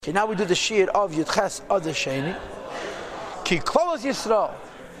Okay, now we do the shiur of Yudches Adar Sheni. Ki Klolos Yisrael.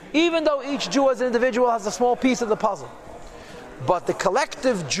 Even though each Jew as an individual has a small piece of the puzzle, but the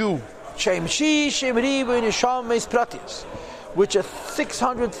collective Jew, which are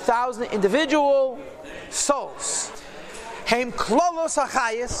 600,000 individual souls, Heim Klolos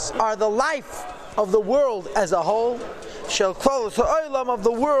HaChayis, are the life of the world as a whole, Shel Klolos HaOlam, of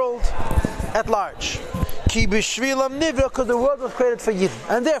the world at large. Ki b'shvilam nivra, because the world was created for Yidden,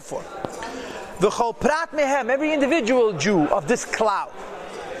 and therefore, v'chol prat mehem, every individual Jew of this cloud,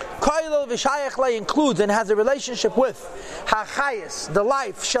 koilel v'shayach lei, includes and has a relationship with hachayis, the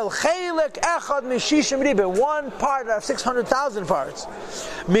life, shel chelik echad mishishim ribe, one part out of 600,000 parts,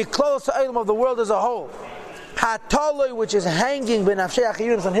 miklos ha'olam, of the world as a whole, hatoloi, which is hanging b'nafshei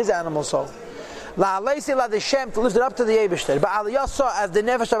achiyunis, on his animal soul, la'aleisi la'deshem, to lift it up to the Eibishter, ba'aliyasa, as the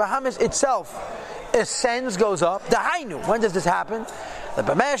nefesh of Hamas itself ascends, goes up. The Hainu. When does this happen?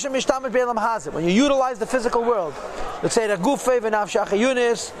 When you utilize the physical world, let's say the gufei v'nafshei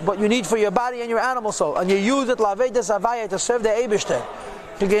achiyunis, what you need for your body and your animal soul, and you use it lavedas avaya, to serve the Eibishter,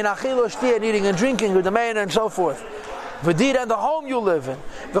 to gain achilo shtia, and eating and drinking with the man and so forth. V'dira, and the home you live in,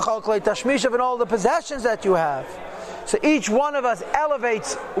 v'chol klei tashmishav, and all the possessions that you have. So each one of us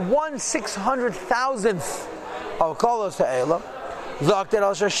elevates 1/600,000th of kolos ha'elam. Oh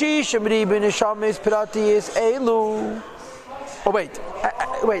wait,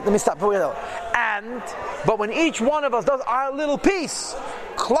 let me stop. But when each one of us does our little piece,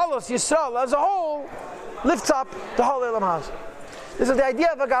 Klolos Yisrael as a whole lifts up the whole Elam house. This is the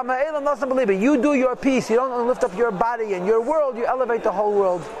idea of a Gam Ha'elam doesn't believe it. You do your piece. You don't only lift up your body and your world. You elevate the whole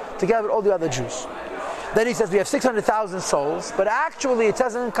world together with all the other Jews. Then he says we have 600,000 souls, but actually it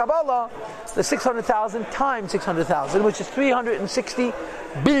says in Kabbalah the 600,000 times 600,000, which is 360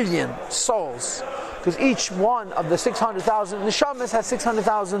 billion souls, because each one of the 600,000 neshamas has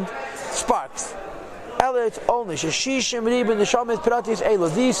 600,000 sparks. Elot only sheshishim ribin neshamas piratis elo.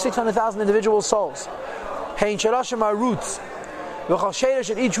 These 600,000 individual souls, hein sharashim, are roots. V'chal sheresh,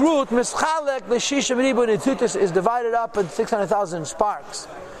 at each root mischalek l'shishim ribin nitutis is divided up in 600,000 sparks.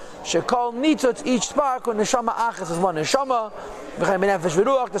 Shekol nitzot, each spark, and neshama achas is one neshama. B'chem nefesh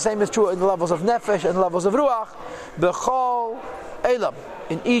v'ruach, the same is true in the levels of nefesh and the levels of ruach. B'chol elam,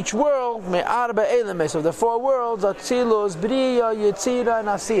 in each world, me'arba elam, so the four worlds are tzilus, b'riya, yitzira, and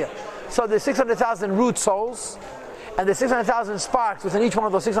asiyah. So there's 600,000 root souls, and there's 600,000 sparks within each one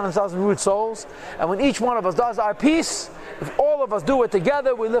of those 600,000 root souls. And when each one of us does our piece, if all of us do it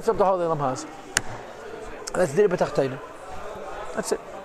together, we lift up the whole elam house. That's it.